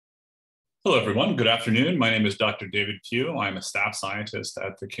Hello, everyone. Good afternoon. My name is Dr. David Pugh. I'm a staff scientist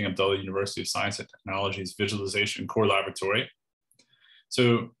at the King Abdullah University of Science and Technology's Visualization Core Laboratory.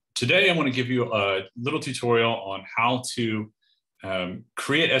 So today I want to give you a little tutorial on how to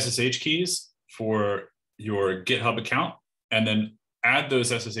create SSH keys for your GitHub account and then add those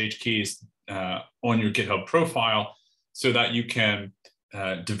SSH keys on your GitHub profile so that you can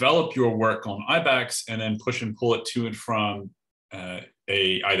develop your work on Ibex and then push and pull it to and from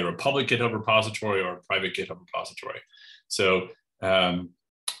either a public GitHub repository or a private GitHub repository. So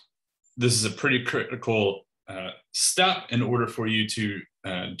this is a pretty critical step in order for you to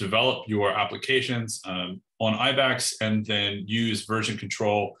develop your applications on Ibex and then use version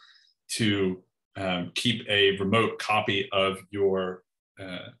control to keep a remote copy of your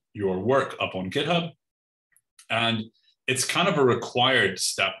work up on GitHub. And it's kind of a required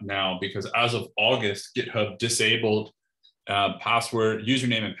step now because as of August, GitHub disabled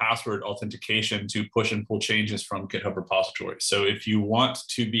username and password authentication to push and pull changes from GitHub repositories. So if you want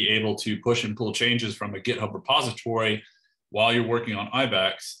to be able to push and pull changes from a GitHub repository while you're working on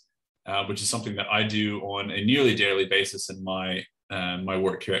Ibex, which is something that I do on a nearly daily basis in my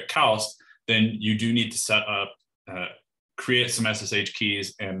work here at KAUST, then you do need to set up, create some SSH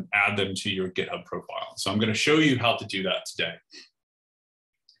keys and add them to your GitHub profile. So I'm going to show you how to do that today.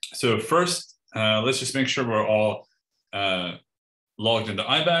 So first, let's just make sure we're all logged into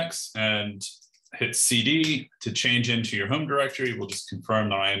Ibex and hit CD to change into your home directory. We'll just confirm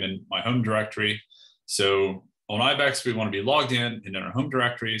that I am in my home directory. So on Ibex, we want to be logged in our home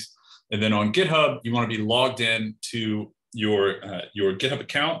directories. And then on GitHub, you want to be logged in to your GitHub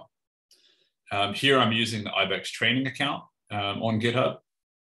account. Here I'm using the Ibex training account on GitHub.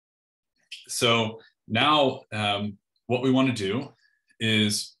 So now what we want to do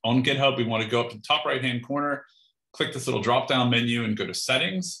is on GitHub, we want to go up to the top right-hand corner, click this little drop-down menu and go to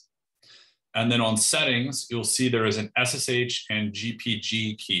settings. And then on settings, you'll see there is an SSH and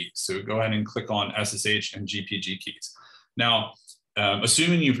GPG key. So go ahead and click on SSH and GPG keys. Now,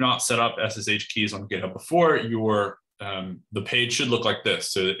 assuming you've not set up SSH keys on GitHub before, the page should look like this.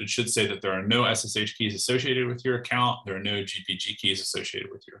 So it should say that there are no SSH keys associated with your account. There are no GPG keys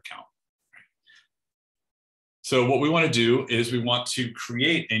associated with your account. So what we want to do is we want to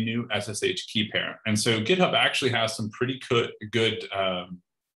create a new SSH key pair. And so GitHub actually has some pretty good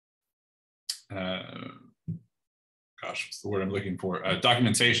what's the word I'm looking for?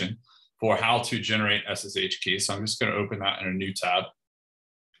 Documentation for how to generate SSH keys. So I'm just going to open that in a new tab.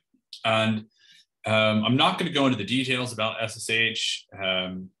 And I'm not going to go into the details about SSH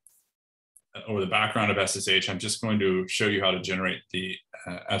or the background of SSH. I'm just going to show you how to generate the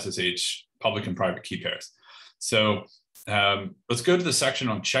SSH public and private key pairs. So let's go to the section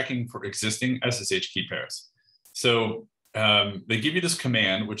on checking for existing SSH key pairs. So they give you this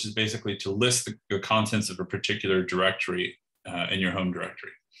command, which is basically to list the contents of a particular directory in your home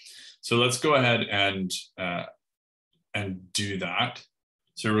directory. So let's go ahead and do that.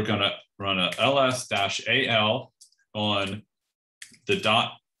 So we're going to run a ls-al on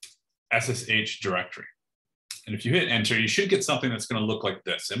the .ssh directory. And if you hit enter, you should get something that's going to look like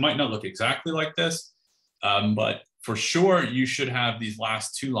this. It might not look exactly like this, but for sure, you should have these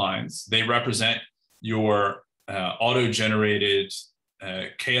last two lines. They represent your auto-generated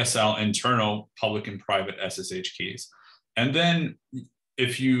KSL internal public and private SSH keys. And then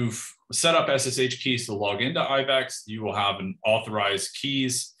if you've set up SSH keys to log into Ibex, you will have an authorized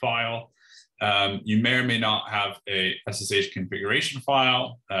keys file. You may or may not have a SSH configuration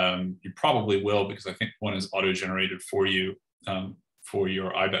file. You probably will because I think one is auto-generated for you for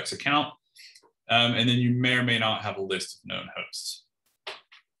your Ibex account. And then you may or may not have a list of known hosts.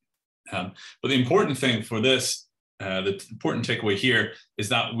 But the important thing for this, the important takeaway here is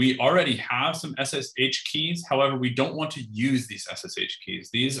that we already have some SSH keys. However, we don't want to use these SSH keys.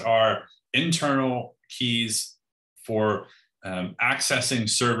 These are internal keys for accessing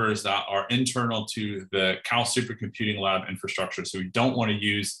servers that are internal to the KAUST Supercomputing Lab infrastructure. So we don't want to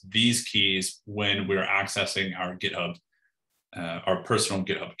use these keys when we're accessing our GitHub, our personal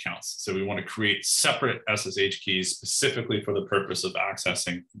GitHub accounts. So we want to create separate SSH keys specifically for the purpose of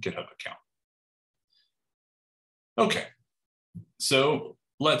accessing GitHub account. Okay, so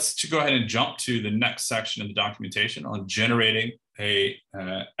let's go ahead and jump to the next section of the documentation on generating a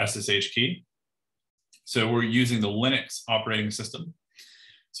SSH key. So we're using the Linux operating system.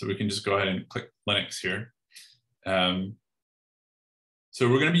 So we can just go ahead and click Linux here. So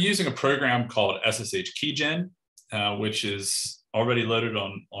we're going to be using a program called SSH Keygen, which is already loaded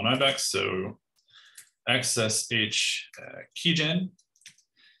on Ibex. So SSH Keygen.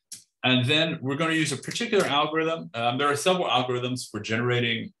 And then we're going to use a particular algorithm. There are several algorithms for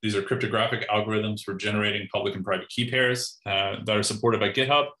generating, these are cryptographic algorithms for generating public and private key pairs that are supported by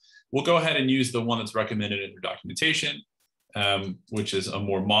GitHub. We'll go ahead and use the one that's recommended in your documentation, which is a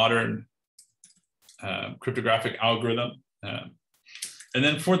more modern cryptographic algorithm. And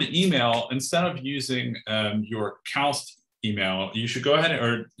then for the email, instead of using your Calst email, you should go ahead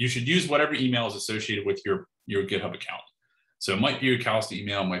or you should use whatever email is associated with your GitHub account. So it might be your Calst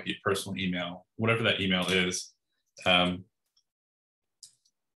email, it might be a personal email, whatever that email is.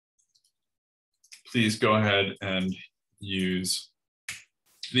 Please go ahead and use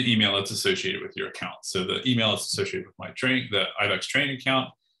the email that's associated with your account. So the email that's associated with my training, the Ibex training account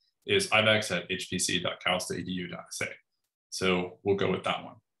is ibex@hpc.calst.edu.sa. So we'll go with that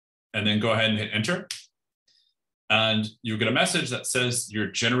one. And then go ahead and hit enter. And you'll get a message that says you're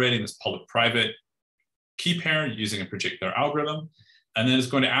generating this public-private key pair using a particular algorithm. And then it's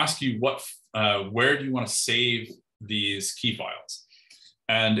going to ask you where do you want to save these key files?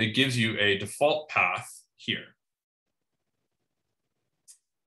 And it gives you a default path here.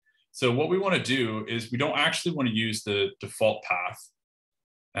 So what we want to do is we don't actually want to use the default path.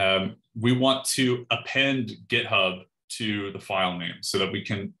 We want to append GitHub to the file name so that we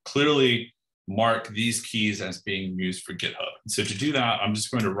can clearly mark these keys as being used for GitHub. And so to do that, I'm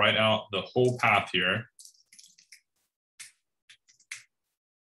just going to write out the whole path here.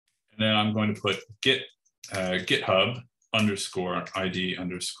 And then I'm going to put GitHub _ID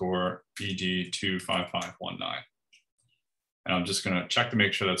 _ED 25519. And I'm just going to check to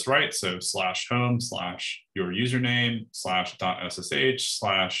make sure that's right. So /home / your username /.ssh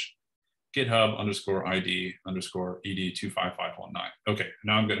 / GitHub _ID _ED 25519. Okay,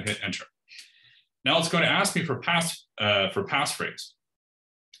 now I'm going to hit enter. Now it's going to ask me for passphrase.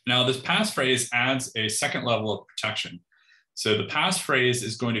 Now this passphrase adds a second level of protection. So the passphrase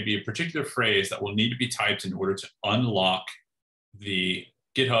is going to be a particular phrase that will need to be typed in order to unlock the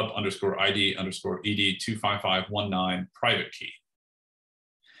GitHub _ID _ED 25519 private key.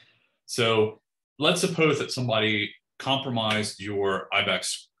 So let's suppose that somebody compromised your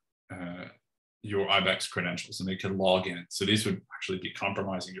Ibex credentials and they could log in. So these would actually be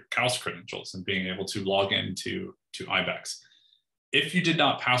compromising your Calst credentials and being able to log into Ibex. If you did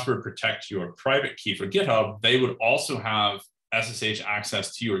not password protect your private key for GitHub, they would also have SSH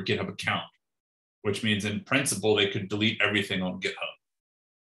access to your GitHub account, which means in principle, they could delete everything on GitHub.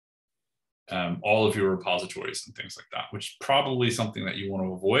 All of your repositories and things like that, which is probably something that you want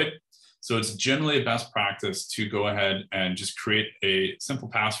to avoid. So it's generally a best practice to go ahead and just create a simple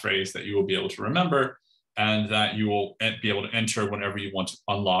passphrase that you will be able to remember and that you will be able to enter whenever you want to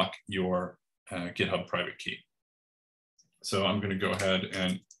unlock your GitHub private key. So I'm going to go ahead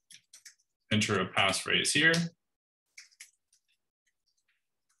and enter a passphrase here.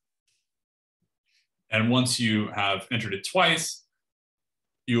 And once you have entered it twice,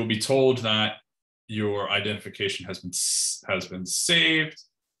 you will be told that your identification has been saved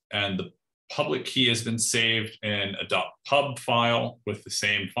and the public key has been saved in a .pub file with the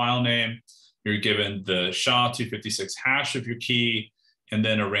same file name. You're given the SHA-256 hash of your key and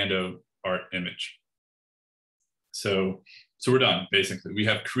then a random art image. So we're done, basically. We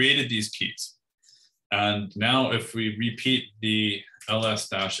have created these keys. And now if we repeat the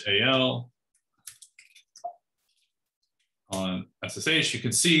ls-al on SSH, you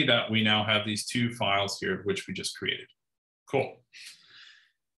can see that we now have these two files here, which we just created. Cool.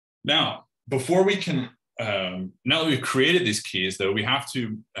 Now, before we can, now that we've created these keys, though, we have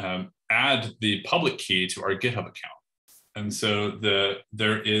to add the public key to our GitHub account. And so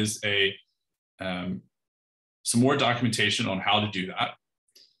there is some more documentation on how to do that.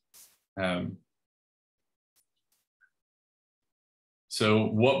 So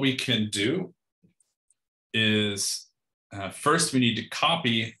what we can do is first we need to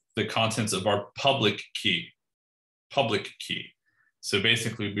copy the contents of our public key. So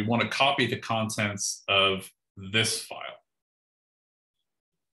basically we want to copy the contents of this file.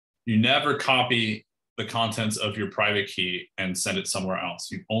 You never copy the contents of your private key and send it somewhere else.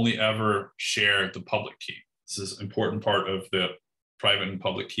 You only ever share the public key. This is an important part of the private and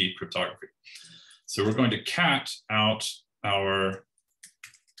public key cryptography. So we're going to cat out our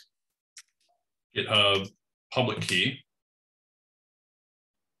GitHub public key.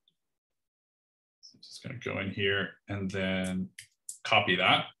 So I'm just going to go in here and then copy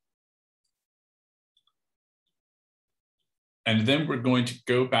that. And then we're going to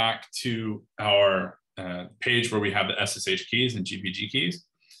go back to our page where we have the SSH keys and GPG keys.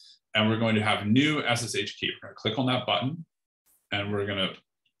 And we're going to have a new SSH key. We're going to click on that button. And we're going to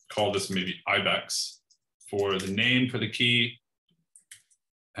call this maybe Ibex for the name for the key.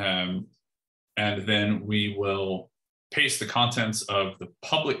 and then we will paste the contents of the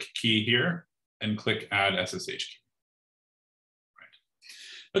public key here and click add SSH key.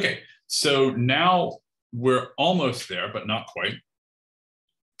 Right. Okay, so now we're almost there, but not quite.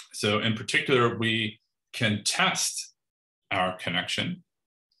 So in particular, we can test our connection.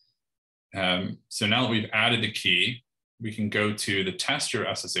 So now that we've added the key, we can go to the test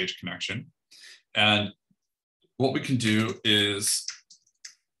your SSH connection. And what we can do is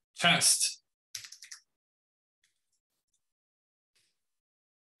test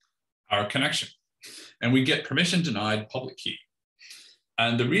our connection. And we get permission denied public key.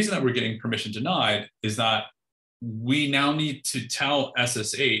 And the reason that we're getting permission denied is that we now need to tell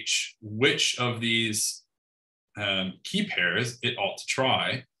SSH which of these key pairs it ought to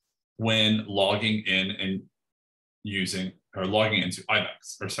try when logging in and using, or logging into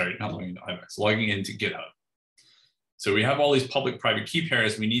Ibex, or sorry, not logging into Ibex, logging into GitHub. So we have all these public-private key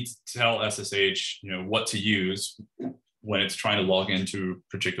pairs. We need to tell SSH, what to use when it's trying to log into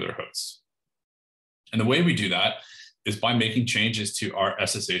particular hosts. And the way we do that is by making changes to our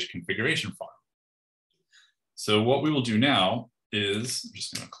SSH configuration file. So what we will do now is, I'm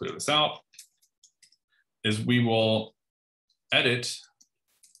just going to clear this out, is we will edit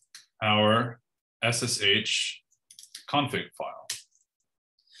our SSH config file.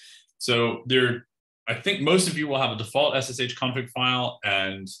 So I think most of you will have a default SSH config file,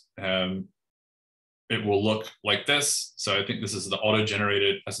 and it will look like this. So I think this is the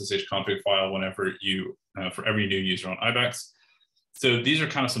auto-generated SSH config file whenever you, for every new user on Ibex. So these are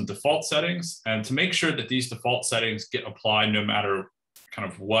kind of some default settings. And to make sure that these default settings get applied no matter kind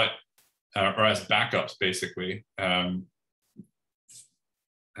of what, or as backups, basically,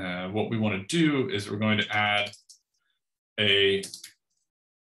 what we want to do is we're going to add a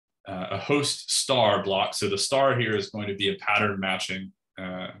host star block. So the star here is going to be a pattern matching,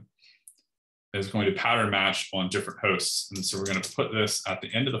 is going to pattern match on different hosts. And so we're going to put this at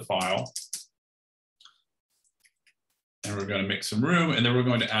the end of the file. And we're going to make some room, and then we're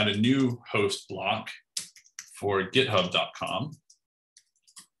going to add a new host block for github.com.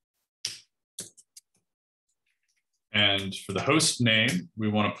 And for the host name, we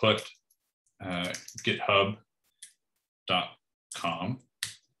want to put github.com.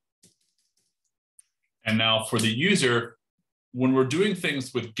 And now for the user, when we're doing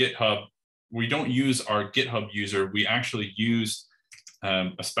things with GitHub, we don't use our GitHub user. We actually use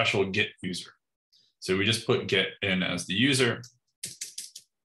a special Git user. So we just put Git in as the user.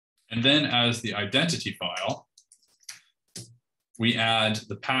 And then as the identity file, we add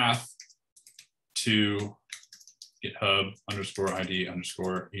the path to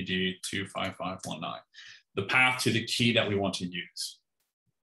GitHub_ID_ed25519, the path to the key that we want to use.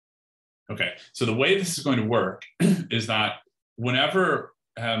 Okay, so the way this is going to work is that whenever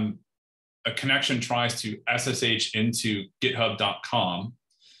a connection tries to SSH into github.com,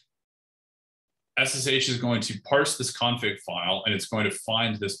 SSH is going to parse this config file, and it's going to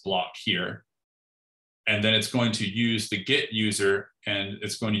find this block here. And then it's going to use the Git user, and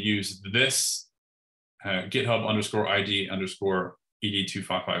it's going to use this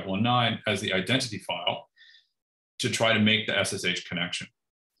GitHub_ID_ed25519 as the identity file to try to make the SSH connection.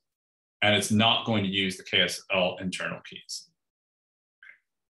 And it's not going to use the KSL internal keys.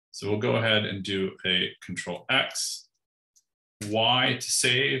 So we'll go ahead and do a Control-X, Y to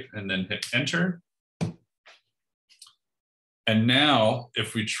save, and then hit enter. And now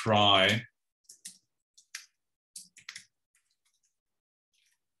if we try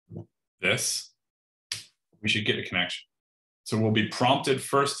this, we should get a connection. So we'll be prompted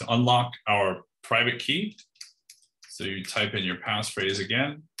first to unlock our private key. So you type in your passphrase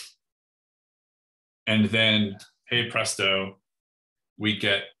again. And then, hey presto, we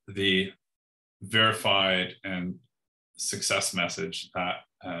get the verified and success message that,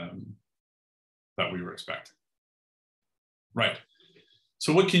 that we were expecting. Right.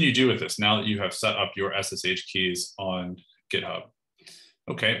 So what can you do with this now that you have set up your SSH keys on GitHub?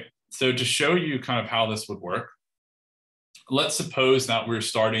 Okay, so to show you kind of how this would work, let's suppose that we're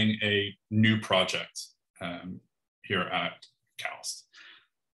starting a new project here at Calist,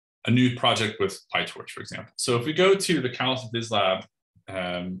 a new project with PyTorch, for example. So if we go to the Calist BizLab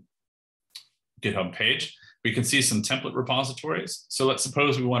GitHub page, we can see some template repositories. So let's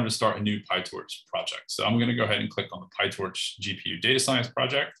suppose we wanted to start a new PyTorch project. So I'm going to go ahead and click on the PyTorch GPU Data Science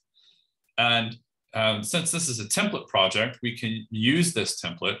project. And since this is a template project, we can use this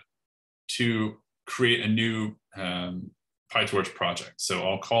template to create a new PyTorch project. So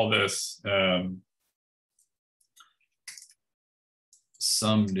I'll call this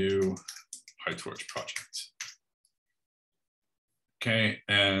some new PyTorch project. Okay,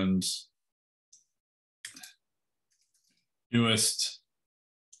 and newest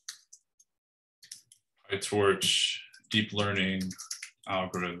PyTorch deep learning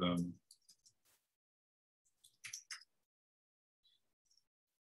algorithm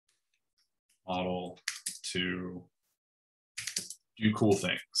model to do cool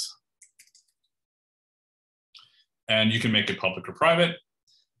things. And you can make it public or private,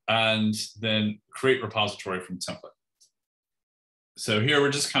 and then create repository from template. So here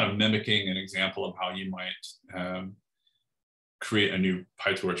we're just kind of mimicking an example of how you might create a new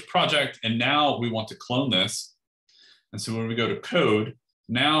PyTorch project. And now we want to clone this. And so when we go to code,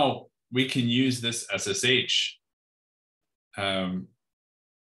 now we can use this SSH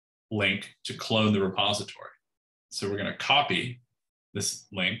link to clone the repository. So we're going to copy this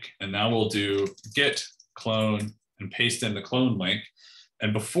link, and now we'll do git clone and paste in the clone link.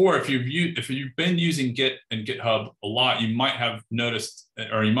 And before, if you've been using Git and GitHub a lot, you might have noticed,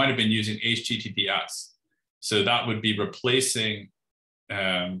 or you might have been using HTTPS. So that would be replacing,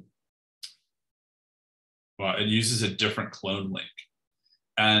 well, it uses a different clone link.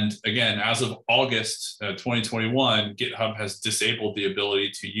 And again, as of August 2021, GitHub has disabled the ability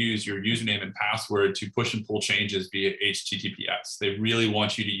to use your username and password to push and pull changes via HTTPS. They really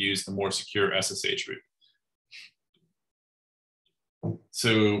want you to use the more secure SSH route.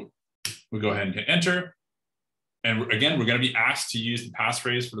 So we go ahead and hit enter. And again, we're going to be asked to use the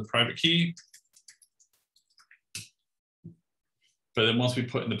passphrase for the private key. But then once we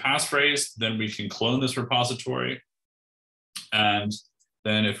put in the passphrase, then we can clone this repository. And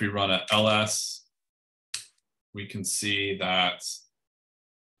then if we run a ls, we can see that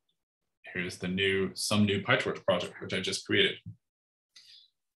here's some new PyTorch project, which I just created.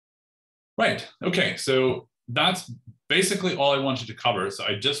 Right, okay, so that's basically all I wanted to cover. So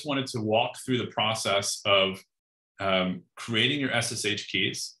I just wanted to walk through the process of creating your SSH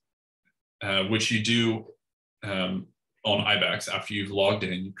keys, which you do on Ibex. After you've logged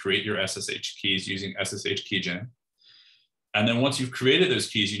in, you create your SSH keys using SSH keygen. And then once you've created those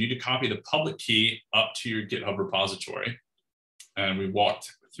keys, you need to copy the public key up to your GitHub repository. And we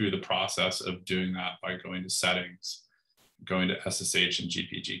walked through the process of doing that by going to settings, going to SSH and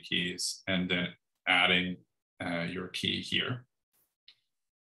GPG keys, and then adding your key here.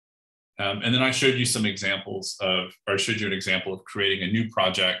 And then I showed you some examples of, or I showed you an example of creating a new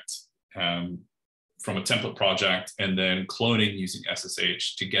project from a template project and then cloning using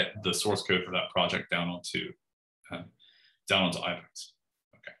SSH to get the source code for that project down onto Ibex.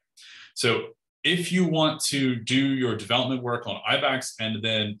 Okay, so if you want to do your development work on Ibex and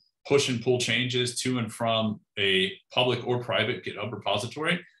then push and pull changes to and from a public or private GitHub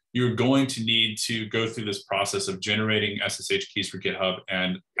repository, you're going to need to go through this process of generating SSH keys for GitHub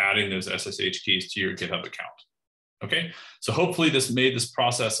and adding those SSH keys to your GitHub account. Okay, so hopefully this made this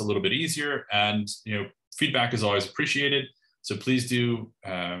process a little bit easier, and feedback is always appreciated. So please do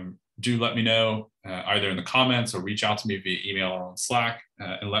let me know either in the comments or reach out to me via email or on Slack,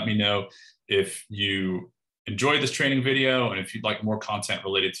 and let me know if you enjoyed this training video and if you'd like more content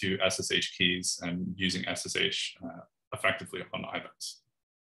related to SSH keys and using SSH effectively on Ibex.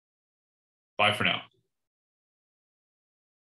 Bye for now.